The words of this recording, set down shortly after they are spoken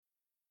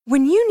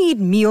When you need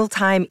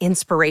mealtime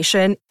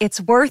inspiration,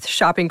 it's worth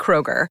shopping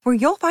Kroger, where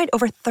you'll find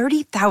over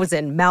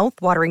 30,000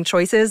 mouth-watering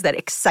choices that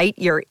excite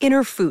your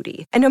inner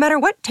foodie. And no matter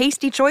what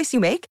tasty choice you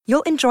make,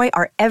 you'll enjoy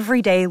our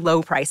everyday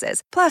low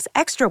prices, plus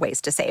extra ways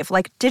to save,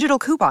 like digital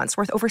coupons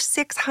worth over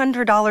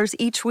 $600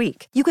 each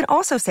week. You can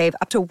also save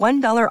up to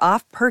 $1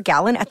 off per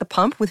gallon at the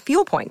pump with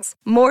fuel points.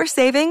 More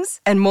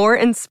savings and more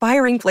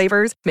inspiring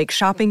flavors make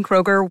shopping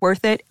Kroger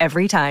worth it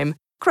every time.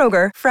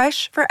 Kroger,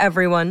 fresh for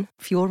everyone.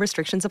 Fuel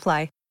restrictions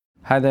apply.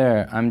 Hi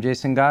there, I'm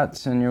Jason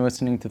Gotts, and you're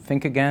listening to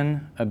Think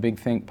Again, a Big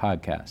Think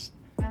podcast.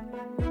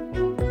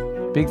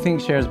 Big Think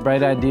shares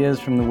bright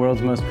ideas from the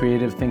world's most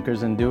creative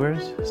thinkers and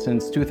doers.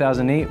 Since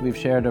 2008, we've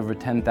shared over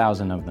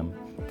 10,000 of them.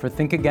 For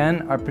Think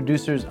Again, our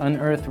producers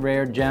unearth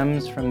rare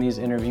gems from these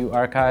interview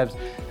archives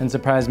and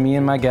surprise me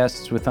and my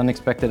guests with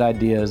unexpected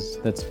ideas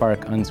that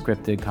spark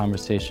unscripted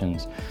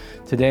conversations.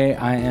 Today,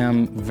 I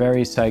am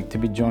very psyched to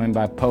be joined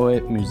by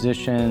poet,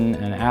 musician,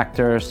 and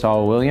actor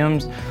Saul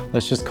Williams.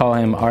 Let's just call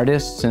him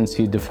artist since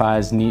he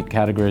defies neat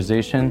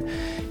categorization.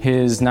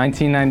 His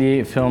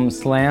 1998 film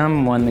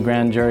Slam won the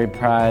Grand Jury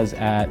Prize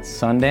at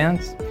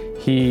Sundance.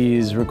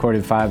 He's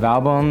recorded 5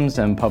 albums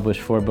and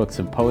published 4 books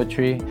of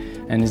poetry.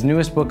 And his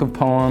newest book of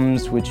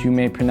poems, which you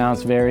may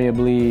pronounce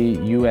variably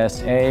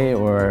USA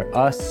or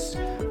Us,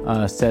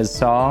 Says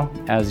Saul,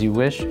 as you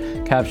wish,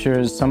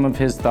 captures some of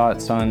his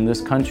thoughts on this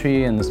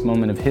country and this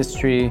moment of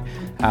history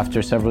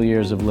after several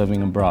years of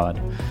living abroad.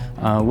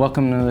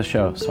 Welcome to the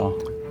show, Saul.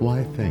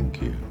 Why,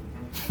 thank you.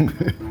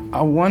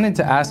 I wanted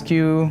to ask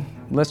you,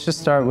 let's just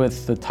start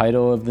with the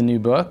title of the new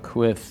book,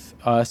 with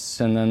Us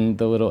and then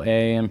the little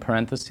A in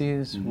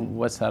parentheses.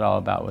 What's that all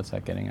about? What's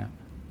that getting at?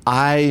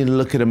 I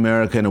look at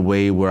America in a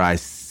way where I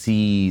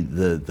see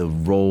the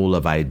role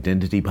of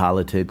identity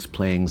politics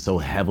playing so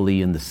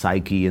heavily in the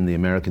psyche, in the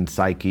American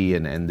psyche,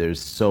 and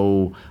there's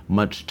so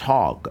much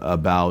talk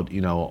about,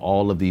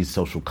 all of these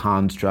social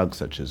constructs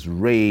such as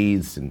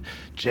race and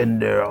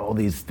gender, all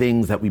these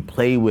things that we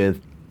play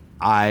with.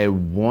 I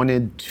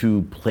wanted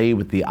to play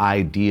with the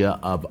idea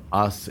of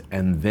us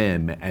and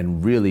them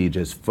and really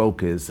just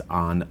focus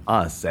on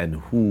us and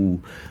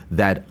who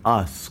that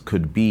us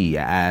could be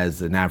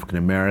as an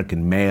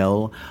African-American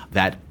male,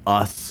 that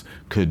us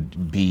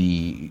could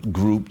be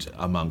grouped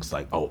amongst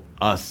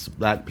us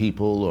black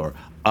people or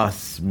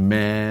us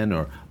men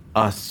or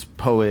us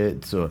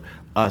poets or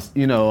us,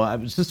 I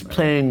was just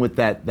playing with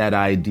that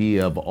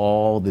idea of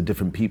all the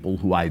different people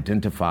who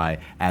identify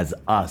as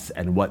us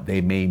and what they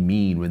may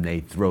mean when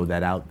they throw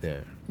that out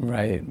there.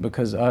 Right,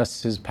 because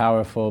us is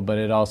powerful, but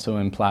it also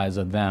implies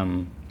a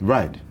them.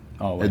 Right.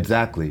 Always.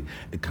 Exactly.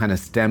 It kind of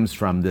stems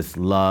from this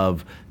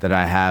love that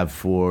I have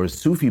for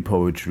Sufi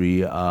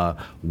poetry.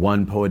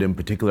 One poet in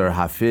particular,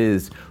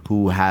 Hafiz,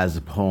 who has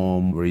a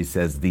poem where he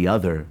says, "The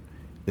other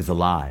is a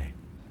lie."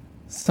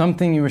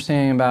 Something you were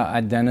saying about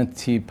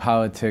identity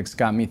politics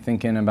got me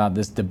thinking about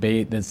this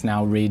debate that's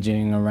now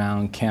raging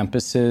around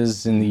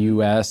campuses in the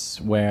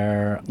U.S.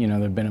 where, there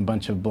have been a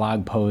bunch of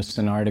blog posts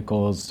and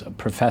articles,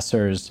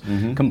 professors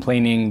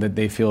complaining that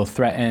they feel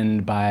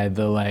threatened by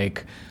the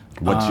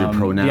what's your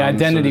pronoun? The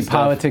identity sort of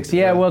politics.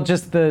 Yeah, well,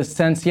 just the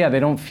sense, they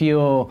don't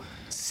feel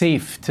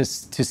safe to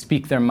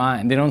speak their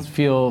mind. They don't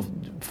feel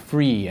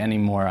free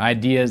anymore.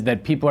 Ideas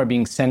that people are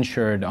being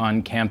censured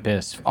on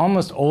campus.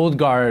 Almost old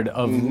guard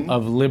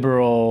of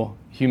liberal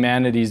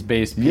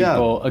humanities-based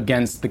people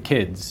against the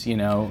kids,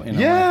 in a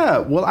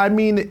way. Well,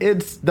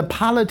 it's the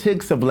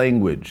politics of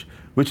language,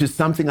 which is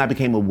something I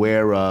became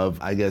aware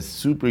of, I guess,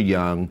 super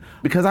young,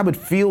 because I would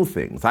feel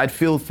things. I'd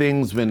feel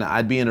things when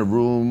I'd be in a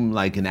room,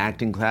 like in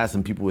acting class,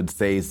 and people would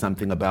say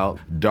something about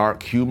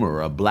dark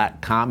humor or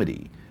black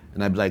comedy.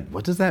 And I'd be like,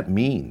 what does that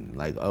mean?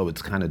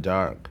 It's kind of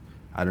dark.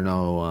 I don't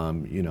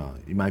know,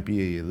 you might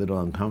be a little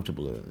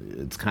uncomfortable.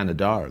 It's kind of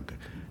dark.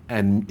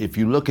 And if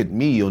you look at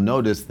me, you'll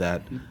notice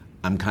that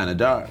I'm kind of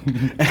dark.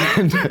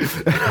 And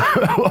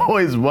I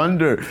always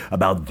wonder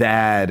about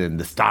that and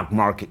the stock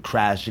market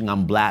crashing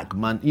on Black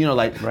Monday,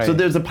 right. So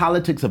there's a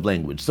politics of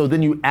language. So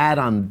then you add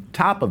on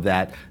top of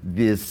that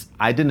this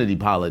identity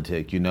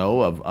politic,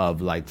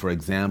 of for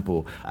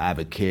example, I have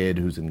a kid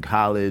who's in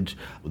college.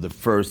 The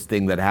first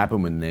thing that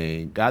happened when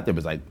they got there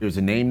was there's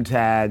a name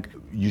tag,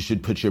 you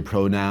should put your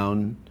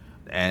pronoun.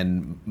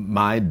 And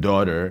my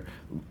daughter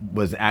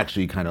was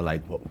actually kind of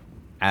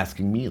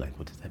asking me,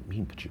 what does that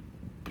mean? Put your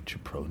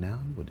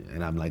pronoun?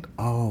 And I'm like,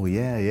 oh,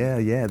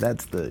 yeah,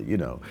 that's the,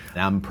 And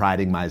I'm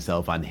priding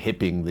myself on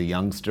hipping the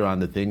youngster on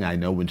the thing. I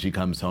know when she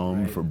comes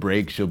home for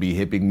break, she'll be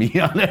hipping me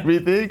on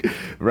everything,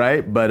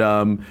 right? But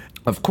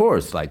of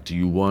course, do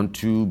you want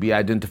to be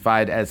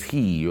identified as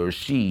he or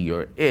she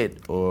or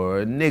it or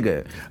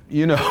nigga?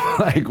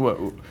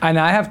 What? And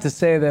I have to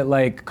say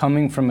that,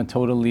 coming from a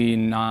totally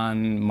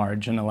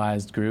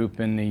non-marginalized group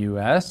in the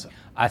U.S.,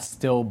 I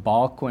still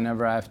balk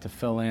whenever I have to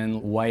fill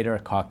in white or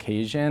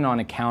Caucasian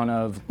on account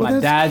of my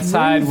dad's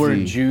side were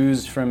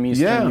Jews from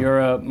Eastern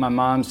Europe, my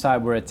mom's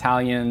side were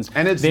Italians.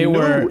 And it's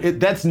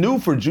that's new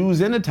for Jews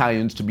and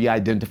Italians to be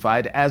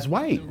identified as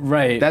white.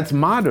 Right. That's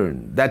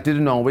modern. That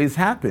didn't always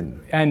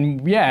happen.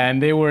 And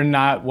they were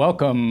not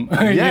welcome,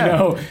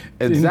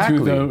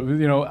 exactly.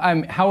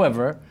 into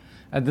however,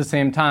 at the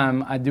same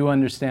time, I do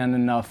understand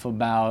enough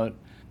about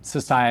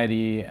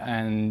society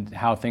and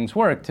how things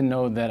work to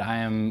know that I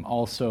am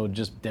also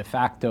just de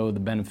facto the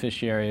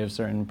beneficiary of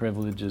certain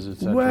privileges, et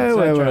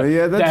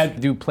cetera,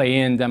 that do play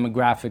in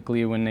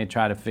demographically when they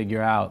try to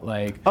figure out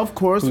of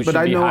course, who but should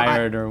I be know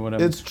hired or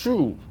whatever. It's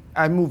true.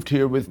 I moved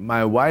here with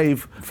my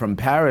wife from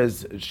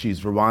Paris. She's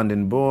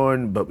Rwandan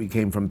born, but we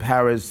came from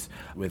Paris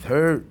with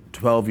her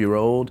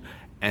 12-year-old.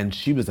 And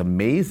she was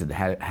amazed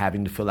at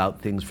having to fill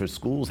out things for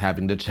schools,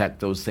 having to check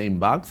those same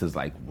boxes.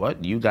 Like,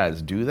 what? You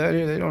guys do that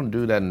here? They don't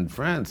do that in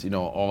France.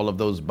 All of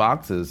those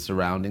boxes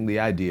surrounding the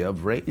idea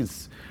of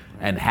race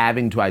and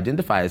having to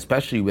identify,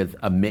 especially with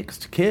a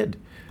mixed kid.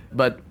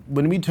 But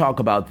when we talk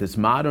about this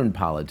modern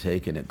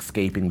politic and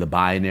escaping the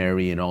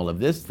binary and all of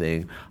this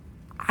thing,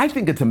 I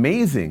think it's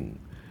amazing.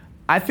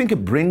 I think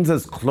it brings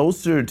us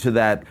closer to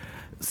that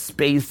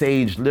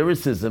space-age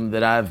lyricism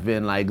that I've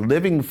been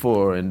living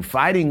for and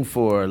fighting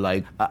for.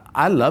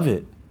 I love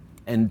it.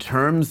 In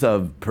terms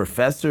of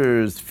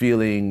professors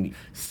feeling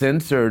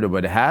censored or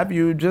what have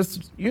you,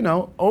 just,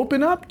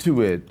 open up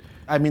to it.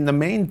 I mean, the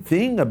main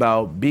thing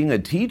about being a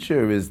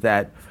teacher is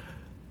that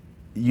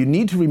you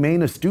need to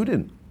remain a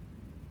student.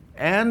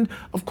 And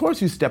of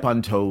course you step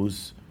on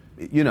toes,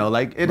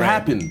 it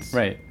happens.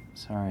 Right.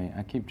 Sorry,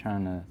 I keep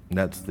trying to...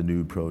 That's the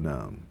new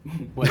pronoun.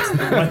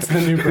 What's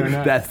the new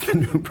pronoun? That's the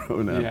new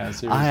pronoun. Yeah,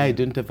 seriously. I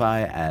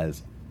identify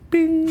as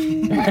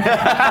bing.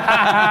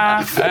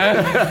 I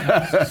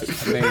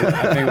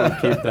think we'll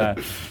keep that.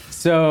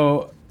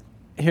 So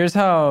here's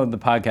how the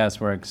podcast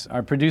works.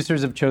 Our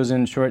producers have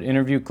chosen short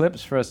interview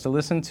clips for us to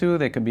listen to.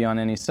 They could be on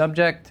any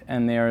subject,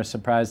 and they are a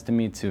surprise to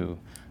me too.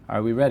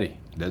 Are we ready?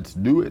 Let's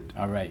do it.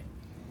 All right.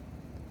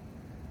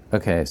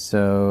 Okay,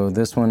 so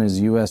this one is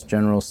U.S.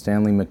 General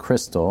Stanley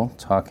McChrystal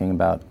talking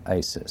about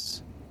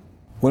ISIS.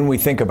 When we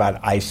think about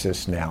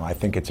ISIS now, I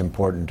think it's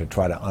important to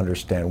try to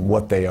understand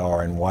what they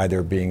are and why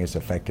they're being as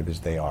effective as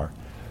they are.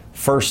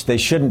 First, they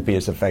shouldn't be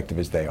as effective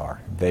as they are.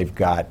 They've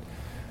got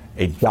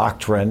a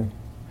doctrine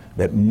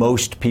that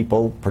most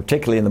people,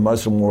 particularly in the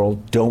Muslim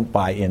world, don't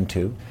buy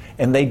into.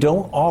 And they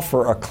don't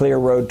offer a clear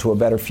road to a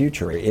better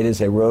future. It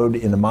is a road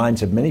in the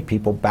minds of many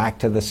people back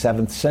to the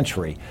 7th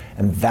century.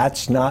 And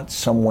that's not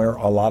somewhere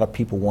a lot of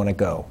people want to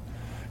go.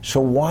 So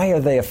why are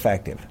they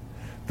effective?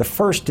 The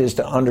first is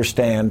to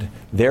understand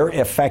they're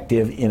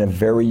effective in a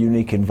very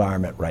unique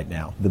environment right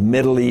now. The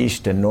Middle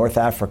East and North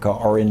Africa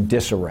are in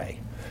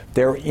disarray.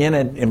 They're in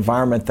an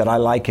environment that I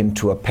liken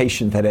to a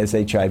patient that has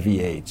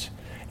HIV/AIDS.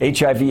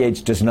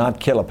 HIV/AIDS does not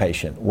kill a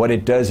patient. What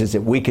it does is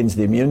it weakens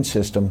the immune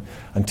system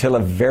until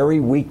a very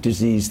weak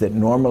disease that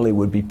normally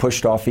would be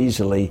pushed off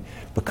easily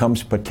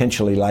becomes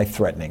potentially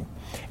life-threatening.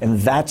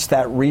 And that's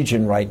that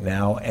region right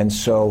now. And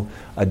so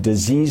a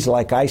disease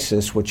like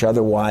ISIS, which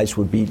otherwise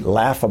would be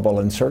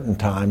laughable in certain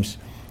times,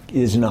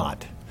 is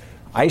not.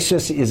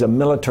 ISIS is a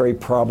military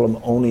problem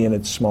only in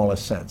its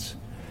smallest sense.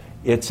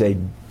 It's a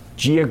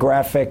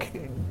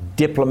geographic,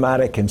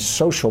 diplomatic, and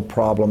social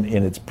problem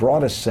in its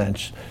broadest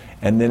sense.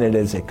 And then it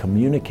is a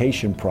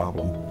communication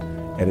problem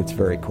at its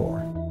very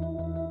core.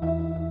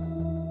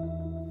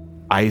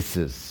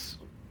 ISIS.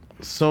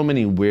 So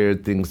many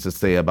weird things to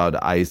say about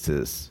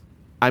ISIS.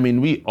 I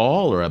mean, we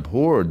all are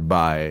abhorred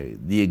by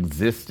the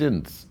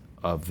existence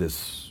of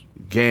this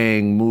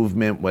gang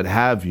movement, what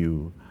have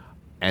you.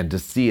 And to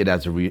see it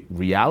as a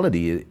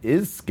reality, it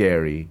is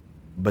scary.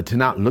 But to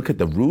not look at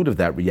the root of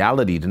that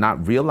reality, to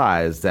not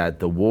realize that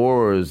the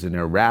wars in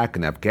Iraq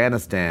and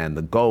Afghanistan,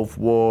 the Gulf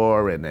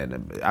War,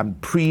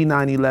 and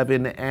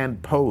pre-9/11 and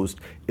post,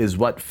 is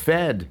what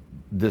fed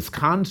this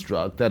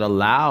construct that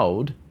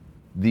allowed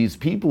these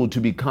people to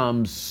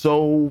become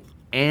so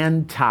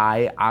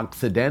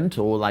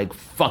anti-Occidental,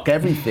 fuck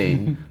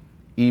everything,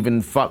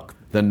 even fuck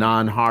the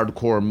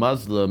non-hardcore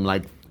Muslim.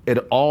 It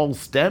all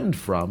stemmed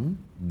from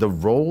the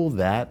role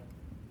that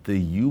the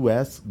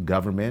U.S.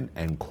 government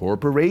and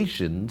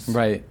corporations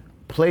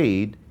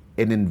played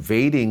in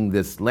invading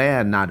this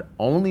land, not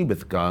only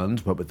with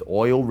guns, but with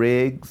oil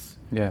rigs,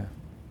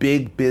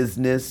 big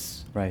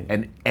business,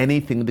 and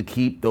anything to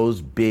keep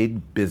those big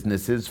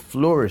businesses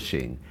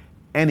flourishing.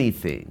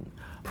 Anything.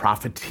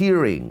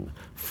 Profiteering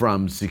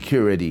from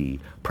security,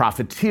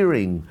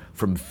 profiteering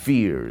from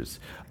fears,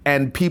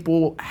 and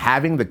people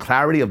having the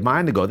clarity of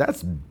mind to go,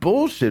 that's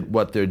bullshit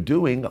what they're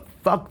doing,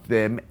 fuck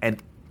them,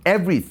 and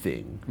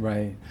everything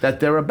that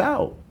they're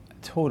about.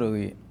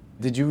 Totally.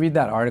 Did you read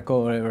that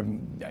article, or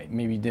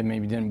maybe you did,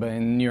 maybe you didn't, but in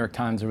the New York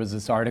Times there was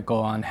this article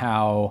on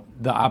how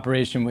the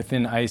operation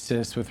within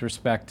ISIS with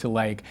respect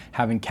to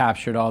having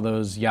captured all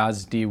those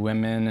Yazdi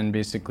women and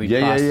basically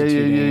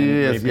prostituting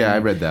and raping I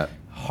read that.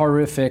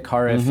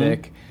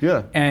 horrific.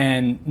 Yeah.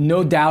 And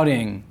no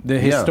doubting the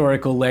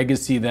historical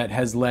legacy that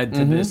has led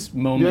to this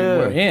moment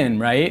we're in,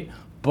 right?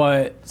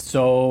 But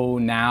so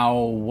now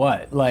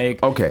what?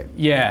 Like, okay.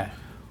 Yeah.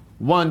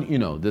 One,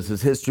 this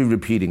is history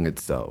repeating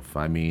itself.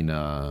 I mean,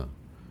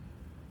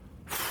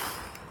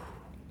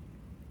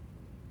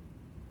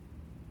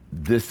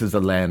 this is a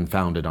land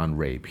founded on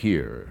rape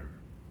here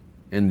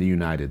in the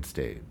United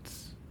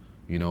States.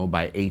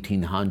 By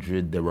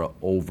 1800, there were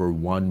over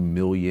 1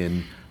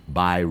 million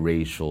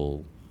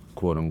biracial,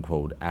 quote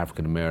unquote,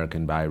 African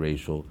American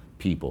biracial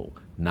people,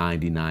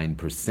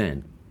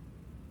 99%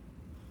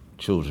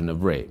 children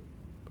of rape,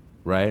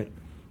 right?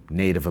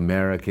 Native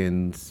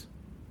Americans,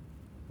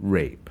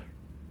 rape.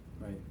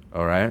 Right.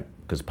 All right?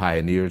 Because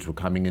pioneers were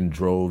coming in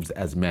droves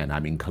as men. I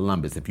mean,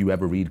 Columbus, if you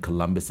ever read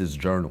Columbus's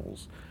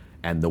journals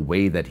and the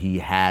way that he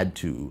had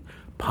to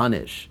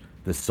punish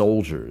the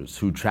soldiers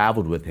who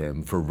traveled with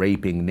him for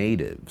raping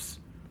natives,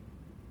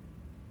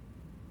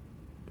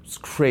 it's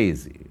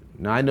crazy.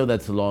 Now, I know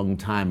that's a long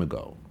time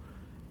ago,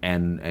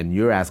 and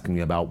you're asking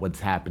me about what's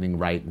happening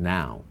right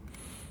now.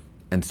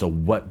 And so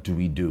what do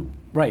we do?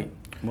 Right.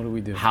 What do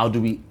we do? How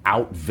do we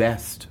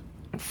outvest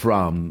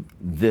from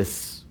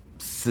this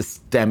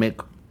systemic,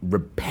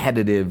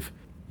 repetitive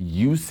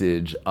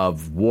usage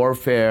of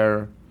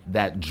warfare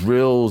that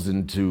drills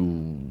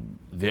into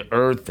the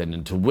earth and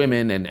into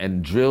women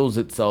and drills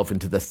itself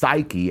into the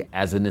psyche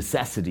as a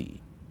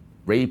necessity?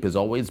 Rape has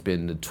always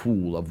been the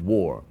tool of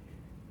war.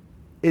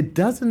 It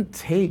doesn't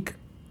take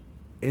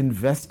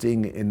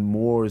investing in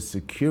more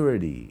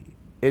security.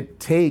 It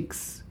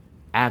takes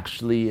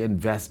actually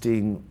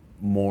investing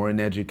more in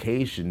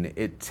education.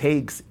 It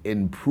takes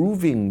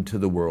improving to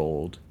the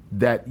world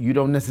that you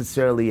don't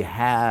necessarily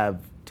have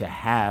to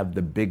have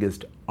the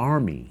biggest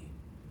army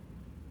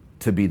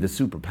to be the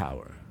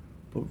superpower.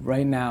 But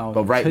right now,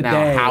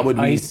 today, how would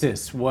we,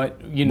 ISIS, what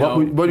do you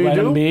let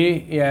do? Him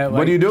be? Yeah, like,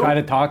 what do you do? Try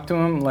to talk to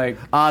him, like.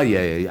 I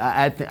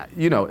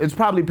it's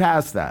probably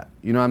past that.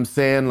 You know what I'm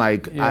saying?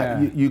 Like,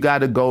 you got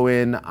to go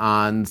in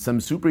on some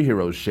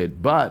superhero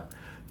shit. But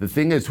the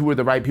thing is, who are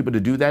the right people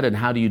to do that, and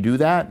how do you do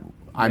that?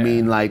 I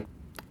mean, like,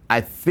 I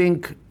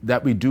think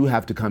that we do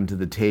have to come to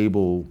the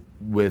table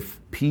with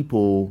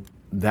people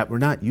that we're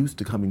not used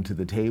to coming to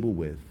the table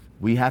with.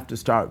 We have to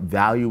start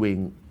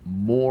valuing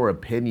more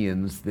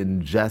opinions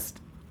than just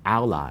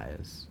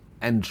allies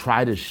and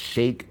try to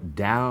shake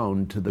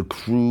down to the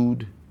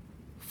crude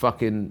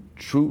fucking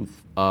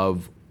truth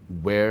of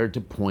where to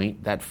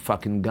point that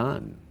fucking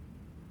gun.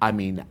 I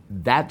mean,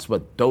 that's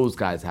what those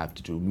guys have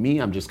to do. Me,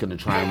 I'm just gonna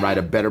try and write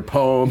a better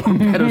poem, a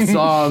better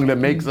song that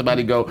makes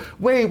somebody go,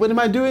 wait, what am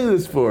I doing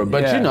this for?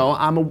 But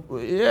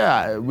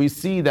we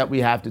see that we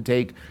have to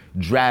take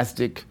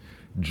drastic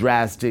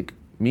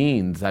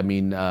means. I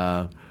mean,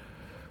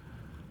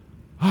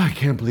 I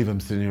can't believe I'm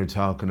sitting here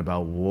talking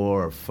about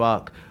war.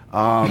 Fuck. We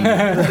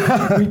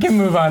can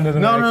move on to the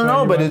next one.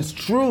 No, but it's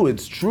true.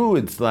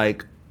 It's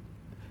like,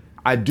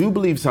 I do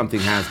believe something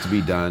has to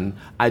be done.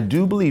 I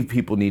do believe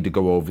people need to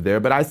go over there.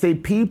 But I say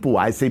people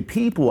on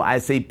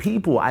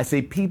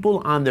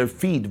their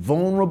feet.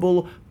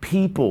 Vulnerable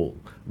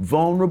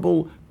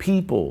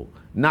people,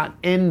 not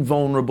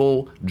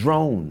invulnerable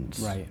drones.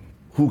 Right.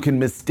 Who can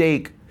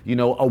mistake,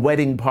 a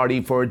wedding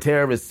party for a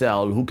terrorist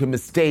cell, who can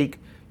mistake,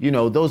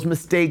 those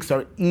mistakes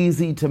are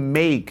easy to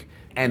make.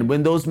 And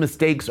when those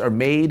mistakes are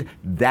made,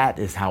 that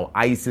is how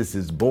ISIS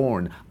is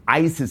born.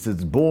 ISIS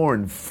is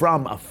born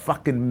from a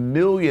fucking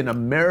million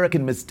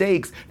American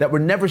mistakes that were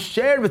never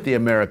shared with the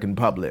American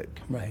public.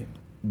 Right.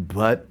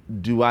 But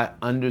do I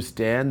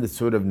understand the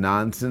sort of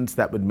nonsense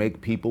that would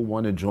make people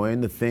want to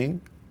join the thing?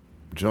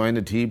 Join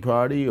the Tea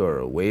Party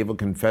or wave a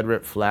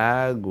Confederate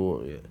flag?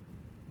 Or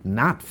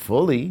not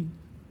fully.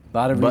 A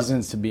lot of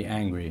reasons to be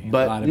angry.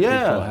 But, a lot of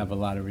people have a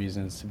lot of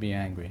reasons to be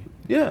angry.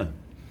 Yeah.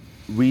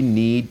 We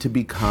need to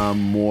become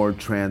more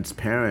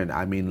transparent.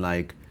 I mean,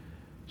 like,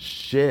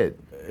 shit.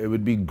 It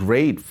would be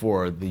great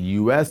for the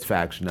U.S.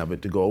 faction of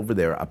it to go over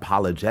there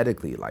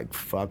apologetically, like,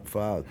 fuck.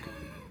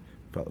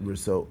 We're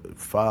so,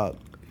 fuck.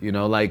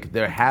 Like,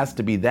 there has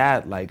to be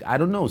that. Like, I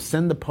don't know,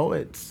 send the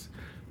poets.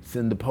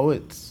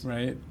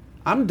 Right.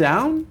 I'm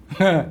down.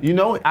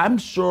 I'm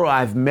sure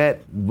I've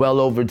met well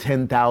over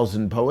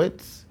 10,000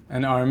 poets.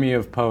 An army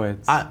of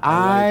poets.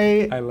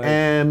 I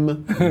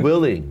am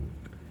willing.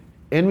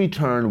 In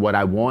return, what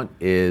I want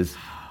is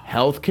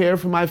health care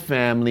for my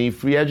family,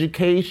 free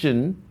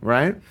education,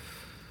 right?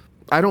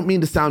 I don't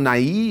mean to sound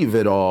naive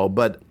at all,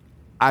 but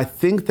I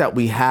think that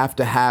we have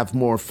to have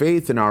more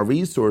faith in our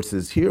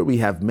resources. Here we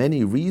have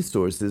many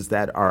resources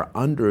that are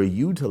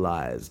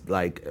underutilized,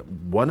 like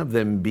one of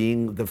them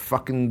being the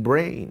fucking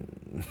brain.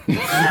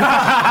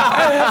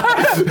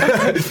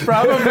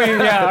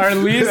 Probably, our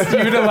least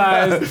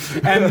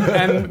utilized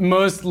and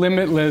most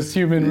limitless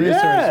human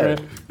resource, right?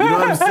 You know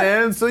what I'm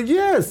saying? So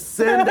yes,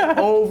 send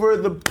over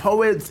the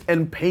poets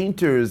and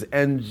painters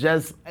and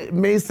just, it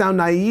may sound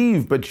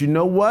naive, but you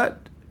know what?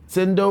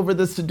 Send over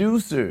the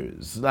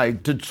seducers,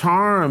 like to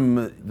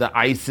charm the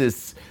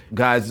ISIS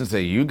guys and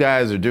say, you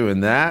guys are doing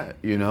that,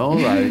 you know,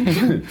 like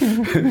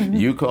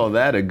you call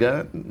that a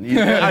gun? You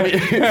know, I mean,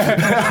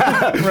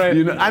 right.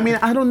 You know, I mean,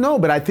 I don't know,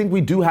 but I think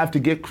we do have to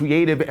get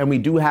creative, and we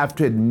do have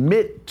to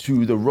admit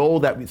to the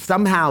role that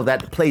somehow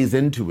that plays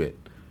into it.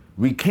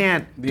 We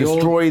can't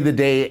destroy the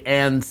day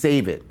and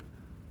save it,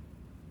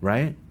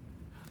 right?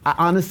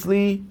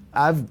 Honestly,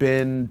 I've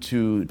been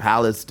to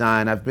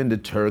Palestine, I've been to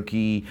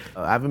Turkey,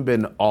 I haven't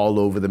been all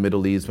over the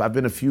Middle East, but I've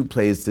been a few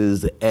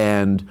places,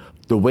 and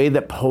the way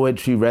that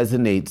poetry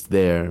resonates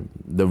there,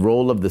 the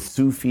role of the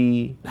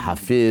Sufi,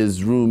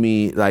 Hafiz,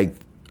 Rumi, like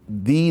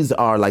these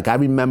are, like I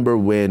remember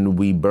when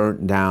we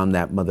burnt down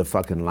that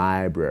motherfucking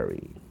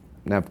library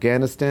in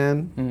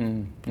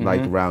Afghanistan,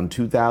 like around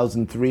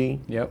 2003.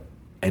 Yep.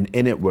 And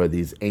in it were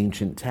these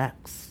ancient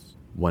texts.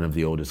 One of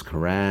the oldest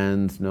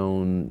Qurans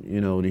known,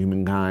 you know, to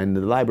humankind.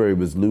 The library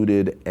was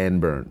looted and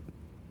burnt.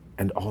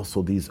 And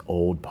also these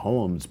old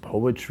poems.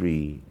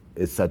 Poetry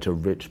is such a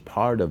rich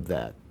part of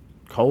that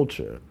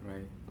culture.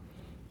 Right.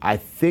 I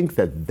think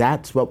that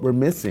that's what we're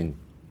missing.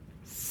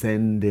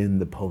 Send in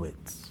the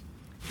poets.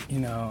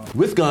 You know.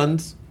 With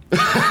guns.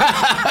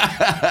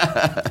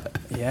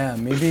 Yeah,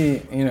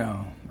 maybe, you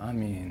know, I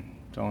mean,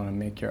 don't want to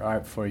make your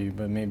art for you,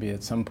 but maybe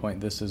at some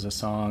point this is a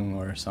song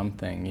or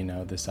something, you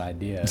know, this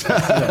idea. This is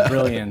a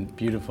brilliant,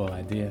 beautiful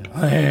idea.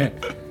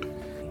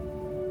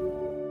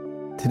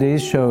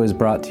 Today's show is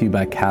brought to you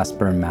by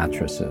Casper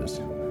Mattresses.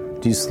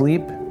 Do you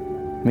sleep?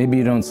 Maybe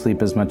you don't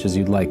sleep as much as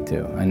you'd like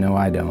to. I know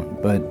I don't.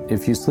 But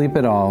if you sleep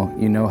at all,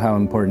 you know how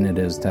important it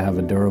is to have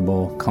a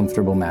durable,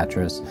 comfortable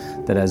mattress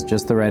that has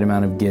just the right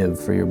amount of give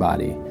for your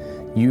body.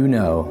 You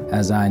know,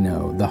 as I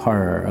know, the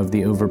horror of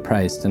the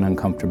overpriced and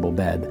uncomfortable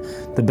bed.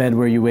 The bed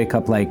where you wake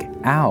up like,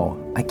 ow,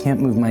 I can't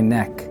move my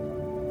neck.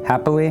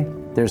 Happily,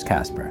 there's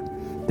Casper.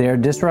 They are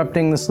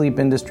disrupting the sleep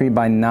industry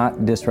by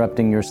not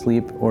disrupting your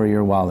sleep or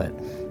your wallet.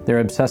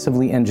 Their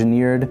obsessively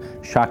engineered,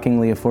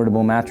 shockingly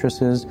affordable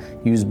mattresses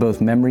use both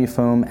memory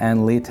foam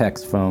and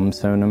latex foam,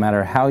 so no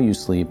matter how you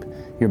sleep,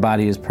 your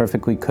body is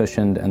perfectly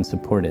cushioned and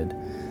supported.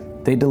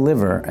 They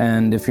deliver,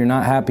 and if you're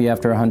not happy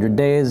after 100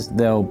 days,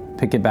 they'll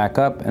pick it back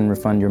up and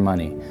refund your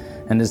money.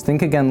 And as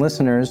Think Again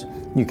listeners,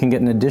 you can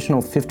get an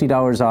additional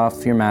 $50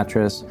 off your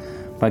mattress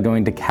by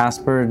going to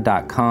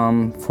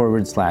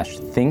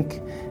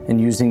casper.com/think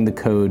and using the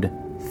code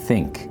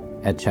THINK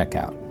at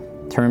checkout.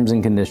 Terms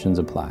and conditions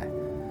apply.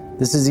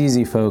 This is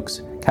easy,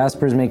 folks.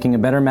 Casper's making a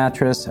better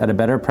mattress at a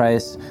better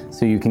price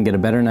so you can get a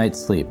better night's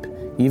sleep,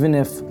 even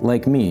if,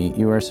 like me,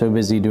 you are so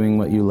busy doing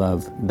what you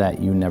love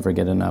that you never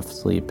get enough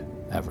sleep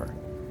ever.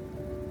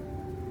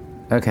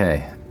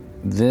 Okay,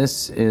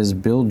 this is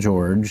Bill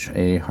George,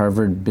 a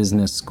Harvard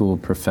Business School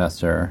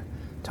professor,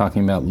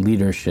 talking about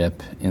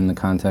leadership in the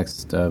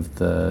context of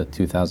the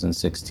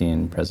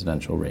 2016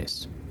 presidential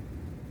race.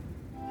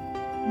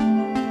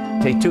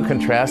 Take two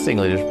contrasting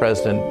leaders,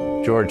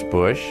 President George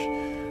Bush,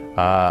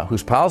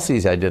 whose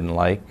policies I didn't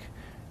like,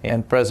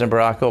 and President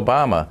Barack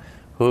Obama,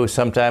 who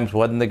sometimes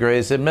wasn't the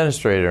greatest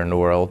administrator in the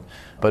world,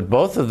 but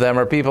both of them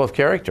are people of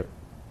character,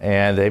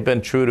 and they've been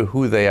true to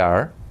who they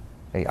are.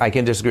 I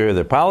can disagree with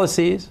their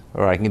policies,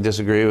 or I can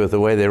disagree with the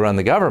way they run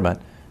the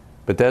government,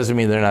 but that doesn't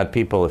mean they're not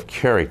people of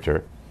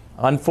character.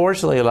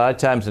 Unfortunately, a lot of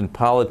times in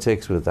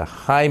politics, with the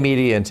high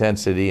media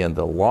intensity and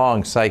the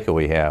long cycle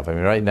we have, I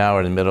mean, right now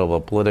we're in the middle of a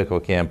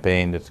political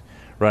campaign that's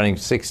running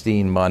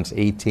 16 months,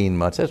 18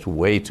 months. That's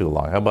way too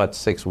long. How about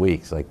 6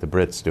 weeks, like the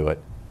Brits do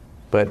it?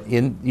 But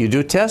you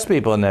do test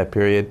people in that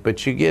period,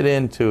 but you get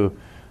into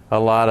a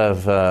lot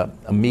of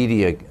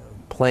media,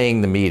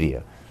 playing the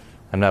media.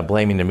 I'm not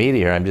blaming the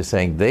media here. I'm just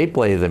saying they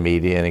play the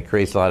media, and it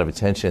creates a lot of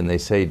attention, and they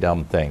say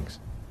dumb things.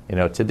 You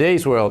know,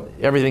 today's world,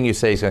 everything you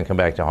say is going to come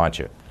back to haunt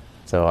you.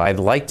 So I'd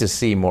like to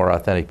see more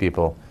authentic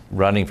people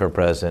running for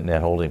president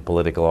and holding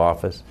political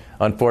office.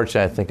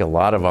 Unfortunately, I think a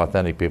lot of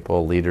authentic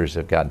people, leaders,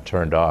 have gotten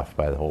turned off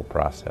by the whole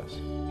process.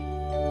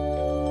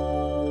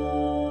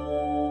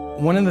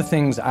 One of the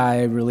things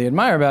I really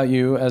admire about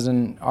you as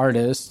an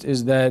artist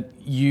is that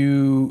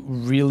you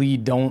really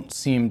don't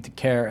seem to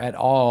care at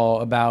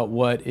all about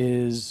what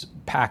is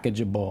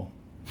packageable,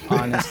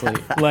 honestly.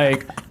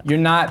 Like, you're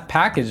not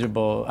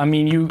packageable. I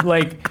mean, you,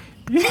 like...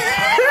 You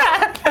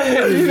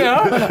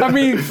know? I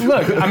mean,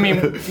 look,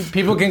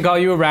 people can call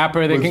you a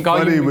rapper, they can call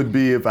you... What's funny would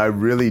be if I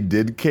really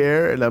did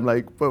care, and I'm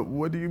like, but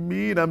what do you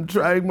mean? I'm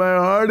trying my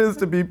hardest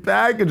to be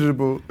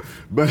packageable.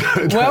 But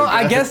well,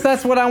 I guess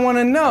that's what I want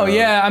to know.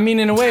 Yeah, I mean,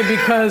 in a way,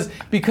 because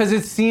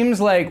it seems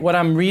like what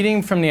I'm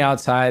reading from the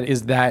outside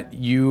is that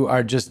you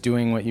are just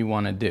doing what you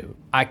want to do.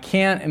 I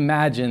can't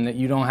imagine that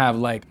you don't have,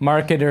 like,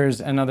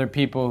 marketers and other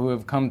people who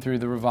have come through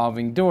the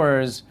revolving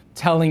doors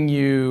telling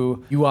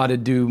you, you ought to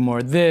do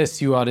more this,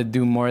 you ought to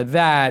do more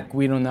that,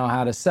 we don't know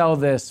how to sell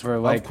this, or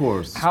like... Of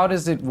course. How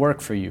does it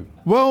work for you?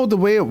 Well, the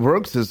way it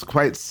works is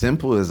quite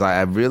simple, is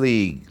I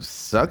really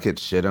suck at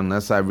shit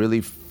unless I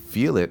really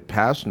feel it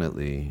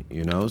passionately,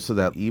 you know? So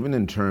that even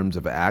in terms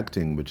of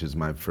acting, which is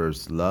my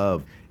first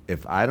love,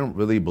 if I don't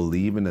really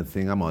believe in the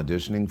thing I'm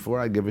auditioning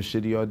for, I give a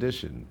shitty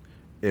audition.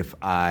 if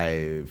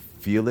I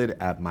feel it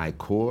at my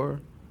core,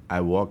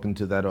 I walk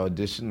into that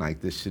audition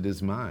like this shit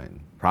is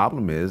mine.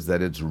 Problem is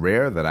that it's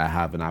rare that I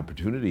have an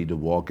opportunity to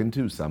walk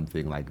into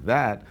something like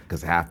that,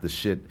 because half the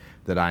shit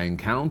that I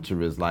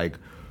encounter is like,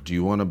 do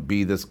you want to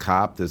be this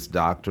cop, this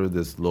doctor,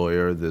 this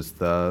lawyer, this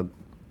thug?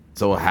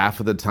 So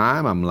half of the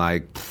time I'm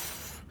like,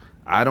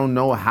 I don't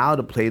know how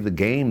to play the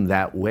game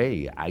that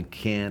way. I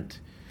can't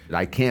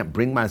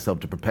bring myself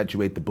to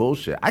perpetuate the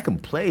bullshit. I can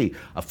play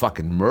a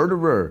fucking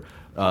murderer,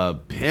 a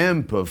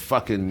pimp, a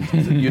fucking,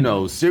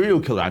 serial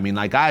killer. I mean,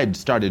 like, I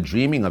started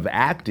dreaming of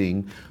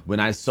acting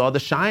when I saw The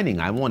Shining.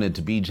 I wanted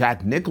to be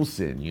Jack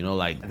Nicholson,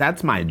 like,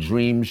 that's my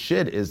dream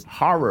shit, is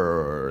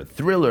horror or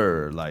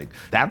thriller. Like,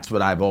 that's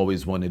what I've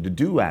always wanted to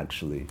do,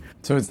 actually.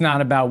 So it's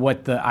not about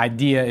what the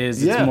idea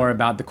is, it's more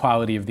about the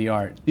quality of the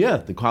art. Yeah,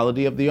 the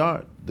quality of the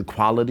art, the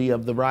quality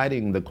of the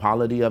writing, the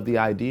quality of the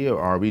idea, or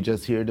are we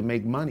just here to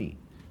make money?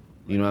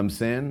 You know what I'm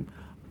saying?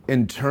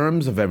 In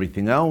terms of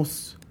everything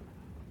else,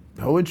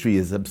 poetry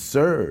is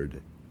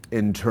absurd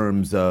in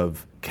terms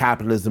of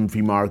capitalism,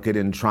 free market,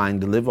 and trying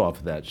to live off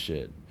of that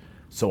shit.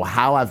 So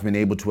how I've been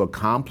able to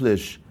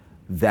accomplish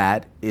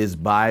that is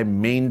by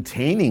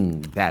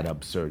maintaining that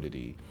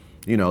absurdity.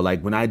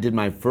 Like when I did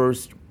my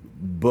first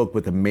book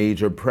with a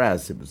major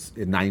press, it was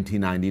in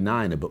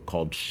 1999, a book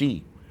called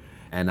She.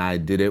 And I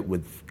did it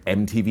with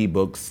MTV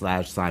Books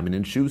 /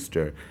 Simon &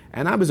 Schuster.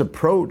 And I was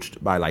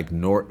approached by like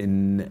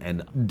Norton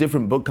and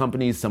different book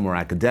companies, some were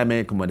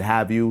academic and what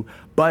have you.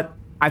 But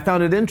I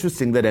found it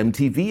interesting that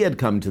MTV had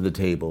come to the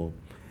table.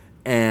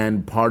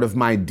 And part of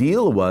my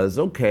deal was,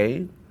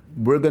 okay,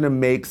 we're gonna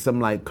make some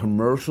like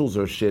commercials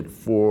or shit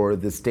for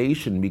the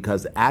station,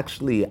 because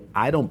actually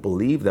I don't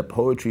believe that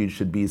poetry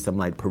should be some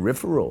like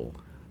peripheral.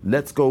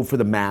 Let's go for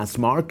the mass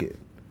market.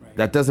 Right.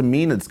 That doesn't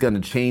mean it's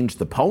gonna change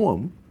the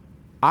poem.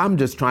 I'm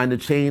just trying to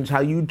change how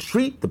you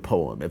treat the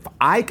poem. If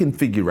I can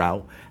figure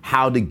out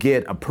how to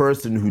get a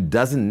person who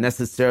doesn't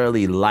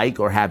necessarily like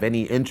or have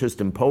any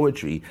interest in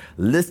poetry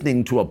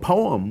listening to a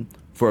poem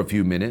for a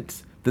few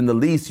minutes, then the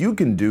least you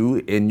can do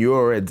in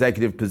your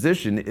executive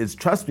position is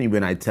trust me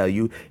when I tell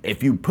you,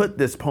 if you put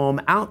this poem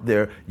out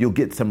there, you'll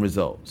get some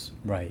results.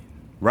 Right.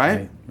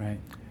 Right? Right.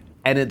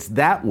 And it's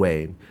that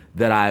way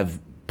that I've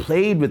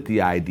played with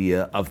the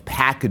idea of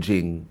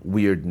packaging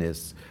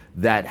weirdness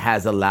that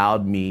has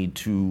allowed me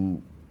to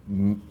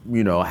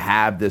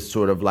have this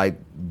sort of like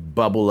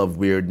bubble of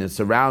weirdness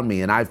around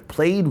me. And I've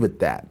played with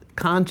that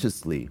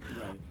consciously.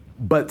 Right.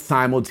 But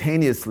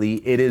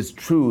simultaneously, it is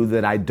true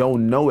that I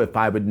don't know if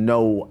I would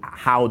know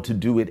how to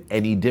do it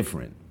any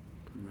different.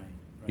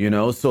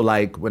 Right. So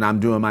like when I'm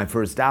doing my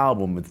first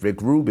album with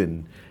Rick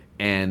Rubin,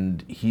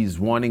 and he's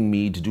wanting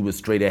me to do a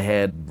straight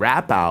ahead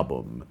rap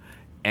album.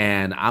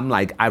 And I'm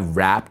like, I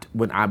rapped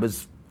when I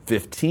was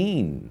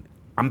 15.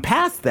 I'm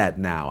past that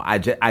now. I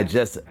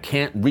just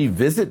can't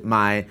revisit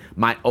my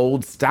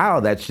old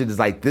style. That shit is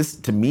like, this,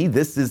 to me,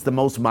 this is the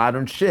most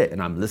modern shit.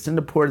 And I'm listening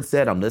to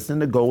Portishead, I'm listening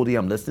to Goldie,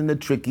 I'm listening to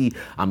Tricky,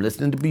 I'm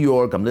listening to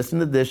Bjork, I'm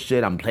listening to this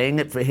shit, I'm playing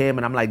it for him,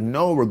 and I'm like,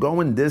 no, we're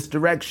going this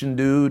direction,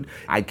 dude.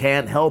 I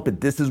can't help it.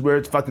 This is where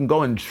it's fucking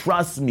going.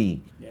 Trust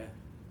me. Yeah.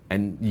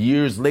 And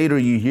years later,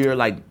 you hear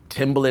like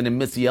Timbaland and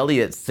Missy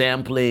Elliott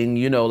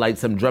sampling, like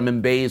some drum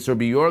and bass or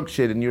Bjork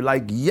shit, and you're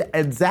like, yeah,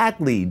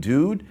 exactly,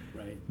 dude.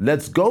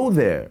 Let's go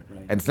there.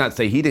 Right. And it's not to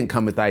say he didn't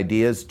come with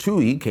ideas too.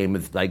 He came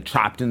with like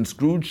chopped and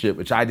screwed shit,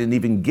 which I didn't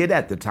even get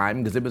at the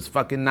time because it was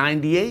fucking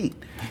 98.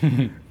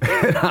 And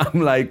I'm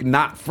like,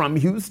 not from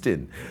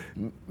Houston.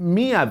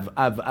 Me,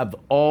 I've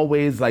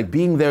always like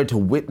being there to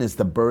witness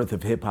the birth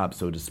of hip hop,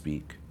 so to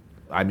speak.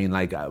 I mean,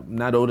 like, I'm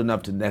not old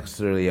enough to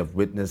necessarily have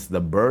witnessed the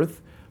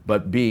birth,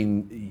 but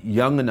being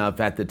young enough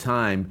at the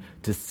time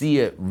to see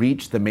it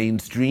reach the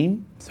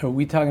mainstream. So are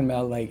we talking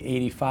about like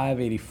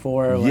 85,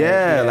 84?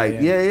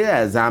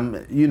 As I'm,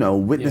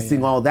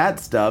 witnessing all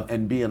that stuff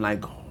and being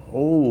like,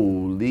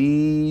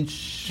 holy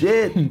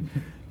shit.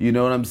 You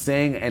know what I'm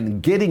saying?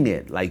 And getting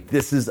it, like,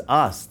 this is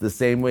us, the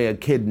same way a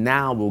kid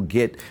now will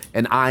get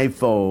an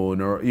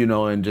iPhone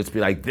or, and just be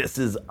like, this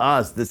is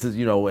us, this is,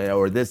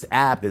 or this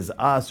app is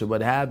us or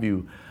what have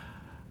you.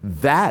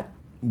 That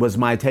was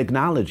my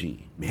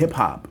technology, hip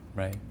hop.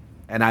 Right.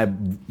 And I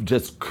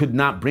just could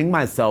not bring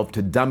myself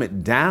to dumb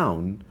it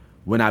down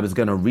when I was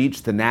going to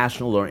reach the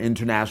national or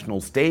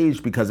international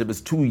stage because it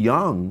was too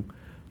young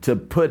to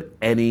put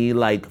any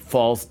like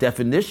false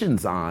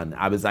definitions on.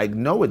 I was like,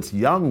 no, it's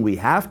young. We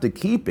have to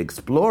keep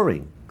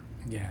exploring.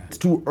 Yeah. It's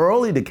too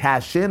early to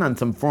cash in on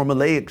some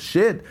formulaic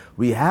shit.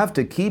 We have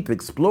to keep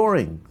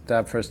exploring.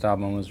 That first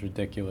album was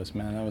ridiculous,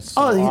 man. That was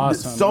so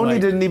awesome.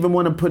 Sony didn't even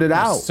want to put it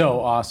out.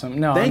 So awesome.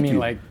 No, Thank I mean you.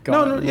 like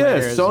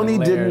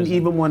Sony didn't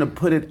even want to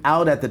put it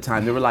out at the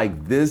time. They were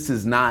like, this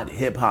is not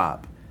hip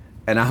hop.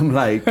 And I'm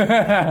like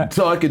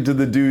talking to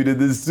the dude in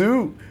the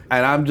suit.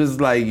 And I'm just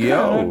like,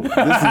 yo,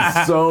 this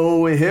is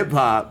so hip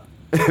hop.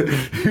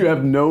 You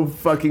have no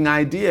fucking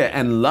idea.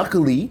 And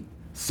luckily,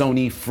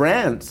 Sony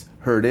France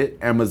heard it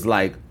and was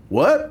like,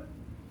 what?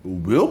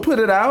 We'll put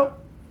it out.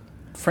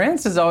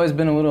 France has always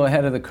been a little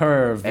ahead of the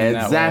curve in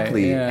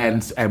exactly. that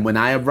way. Yeah. And when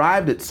I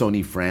arrived at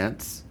Sony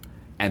France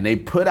And they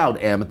put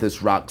out Amethyst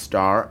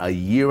Rockstar a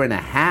year and a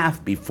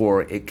half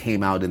before it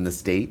came out in the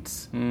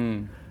States.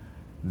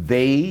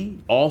 They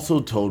also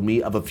told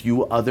me of a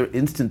few other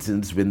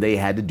instances when they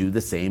had to do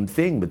the same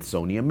thing with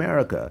Sony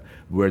America,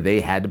 where they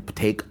had to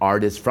take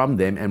artists from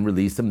them and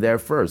release them there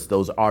first.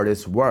 Those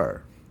artists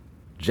were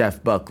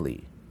Jeff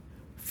Buckley,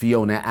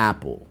 Fiona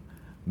Apple,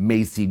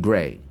 Macy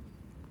Gray.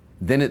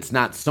 Then it's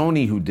not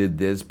Sony who did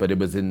this, but it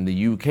was in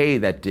the UK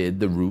that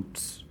did The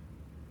Roots,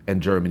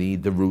 and Germany,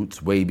 The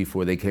Roots, way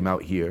before they came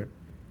out here.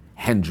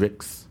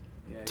 Hendrix,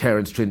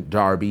 Terrence Trent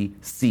D'Arby,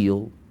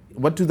 Seal.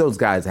 What do those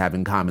guys have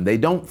in common? They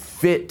don't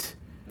fit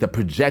the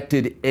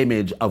projected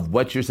image of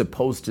what you're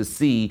supposed to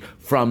see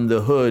from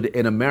the hood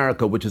in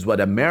America, which is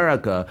what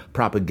America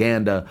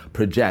propaganda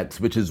projects,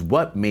 which is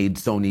what made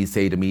Sony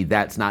say to me,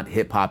 that's not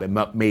hip hop, and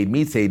made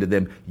me say to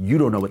them, you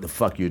don't know what the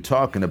fuck you're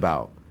talking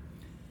about.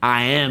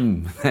 I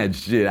am that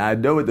shit. I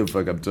know what the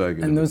fuck I'm talking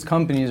about. And those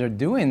companies are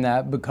doing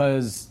that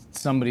because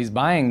somebody's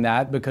buying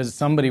that, because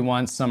somebody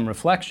wants some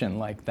reflection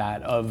like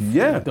that of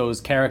those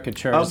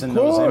caricatures and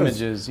those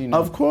images. You know?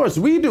 Of course,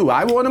 we do.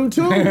 I want them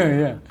too.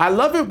 Yeah. I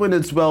love it when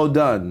it's well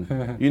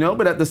done, you know.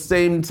 But at the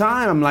same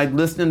time, I'm like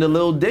listening to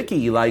Lil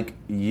Dicky, like,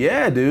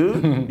 yeah,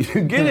 dude,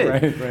 you get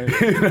it,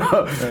 right. you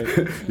know,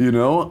 Right. you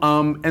know.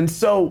 And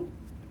so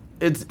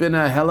it's been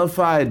a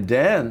hellified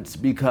dance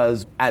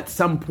because at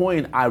some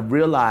point I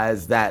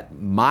realized that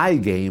my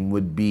game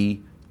would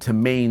be to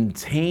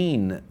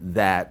maintain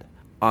that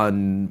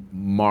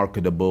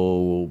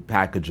unmarketable,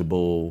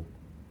 packageable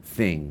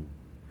thing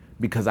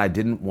because I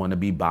didn't want to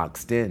be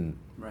boxed in.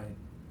 Right.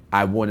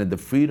 I wanted the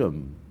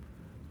freedom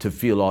to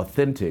feel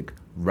authentic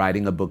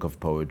writing a book of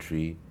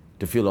poetry,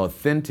 to feel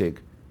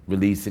authentic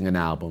releasing an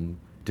album,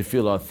 to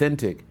feel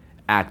authentic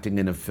acting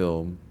in a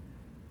film,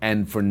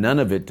 and for none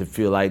of it to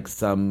feel like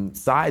some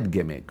side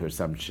gimmick or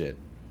some shit.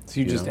 So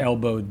you just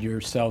elbowed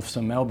yourself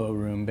some elbow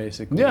room,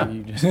 basically. Yeah.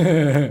 You just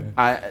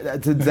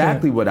That's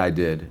exactly what I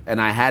did. And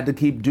I had to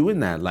keep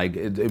doing that. Like,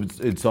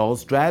 it's all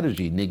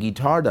strategy. Niggy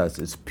Tardust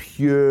is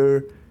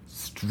pure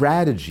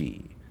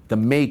strategy. The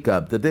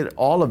makeup,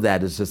 all of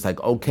that is just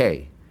like,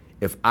 okay,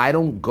 if I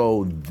don't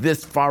go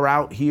this far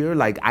out here,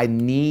 like I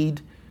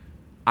need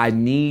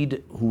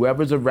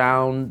whoever's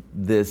around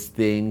this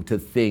thing to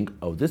think,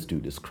 oh, this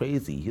dude is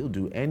crazy. He'll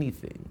do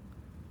anything.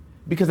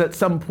 Because at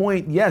some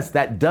point, yes,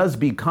 that does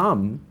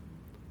become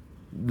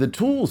the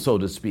tool, so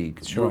to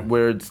speak,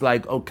 where it's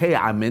like, okay,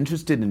 I'm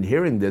interested in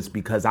hearing this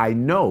because I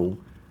know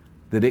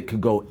that it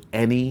could go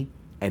any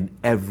and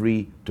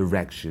every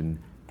direction,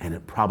 and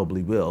it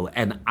probably will.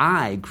 And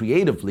I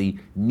creatively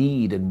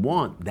need and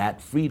want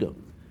that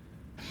freedom.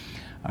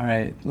 All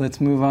right,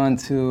 let's move on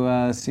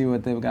to see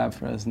what they've got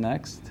for us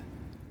next.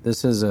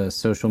 This is a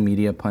social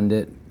media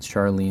pundit,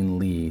 Charlene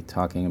Lee,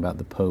 talking about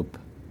the Pope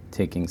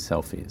taking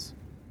selfies.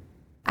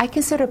 I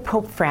consider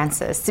Pope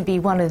Francis to be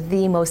one of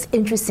the most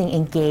interesting,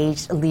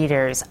 engaged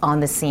leaders on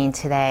the scene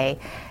today.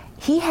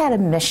 He had a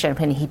mission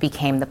when he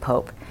became the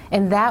Pope,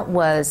 and that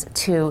was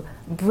to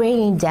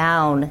bring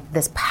down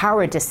this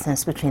power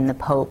distance between the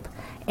Pope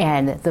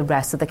and the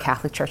rest of the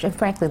Catholic Church, and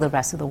frankly, the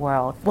rest of the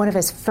world. One of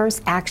his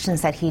first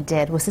actions that he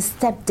did was to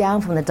step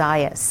down from the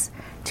dais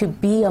to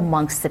be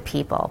amongst the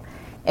people.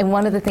 And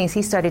one of the things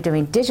he started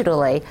doing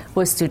digitally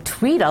was to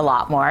tweet a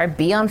lot more,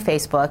 be on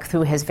Facebook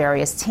through his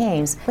various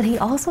teams, but he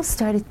also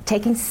started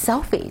taking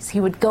selfies.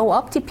 He would go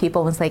up to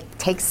people and say,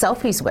 take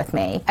selfies with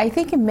me. I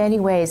think in many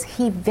ways,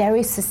 he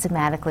very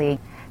systematically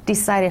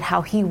decided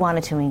how he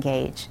wanted to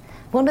engage.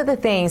 One of the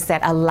things that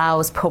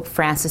allows Pope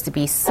Francis to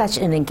be such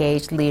an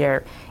engaged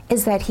leader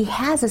is that he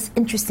has this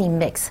interesting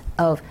mix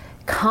of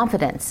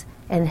confidence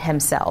in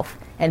himself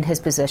and his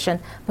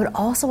position, but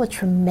also a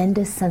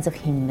tremendous sense of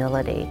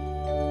humility.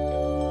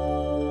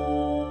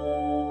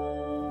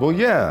 Well,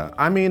 yeah.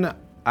 I mean,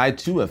 I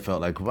too have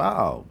felt like,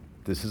 wow,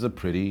 this is a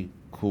pretty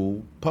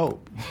cool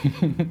Pope.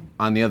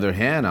 On the other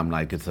hand, I'm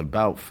like, it's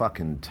about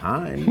fucking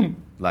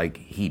time. Like,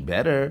 he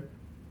better.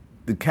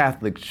 The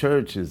Catholic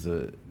Church is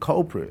a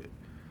culprit.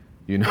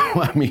 You know,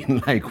 I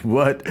mean, like,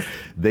 what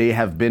they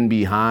have been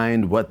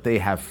behind, what they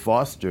have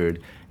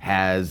fostered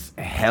has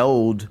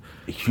held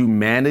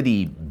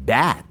humanity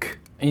back.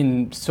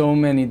 In so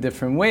many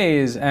different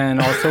ways,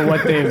 and also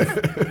what they've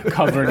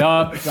covered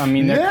up. I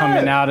mean, they're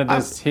coming out of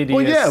this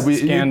hideous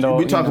scandal.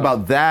 We talk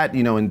about that,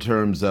 you know, in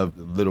terms of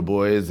little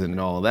boys and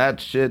all that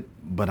shit.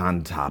 But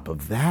on top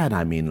of that,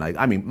 I mean,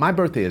 my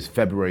birthday is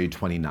February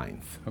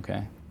 29th.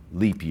 Okay.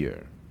 Leap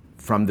year.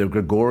 From the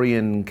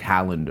Gregorian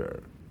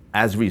calendar,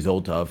 as a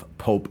result of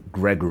Pope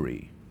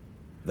Gregory.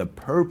 The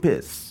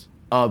purpose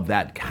of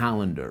that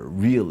calendar,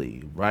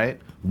 really,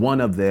 right? One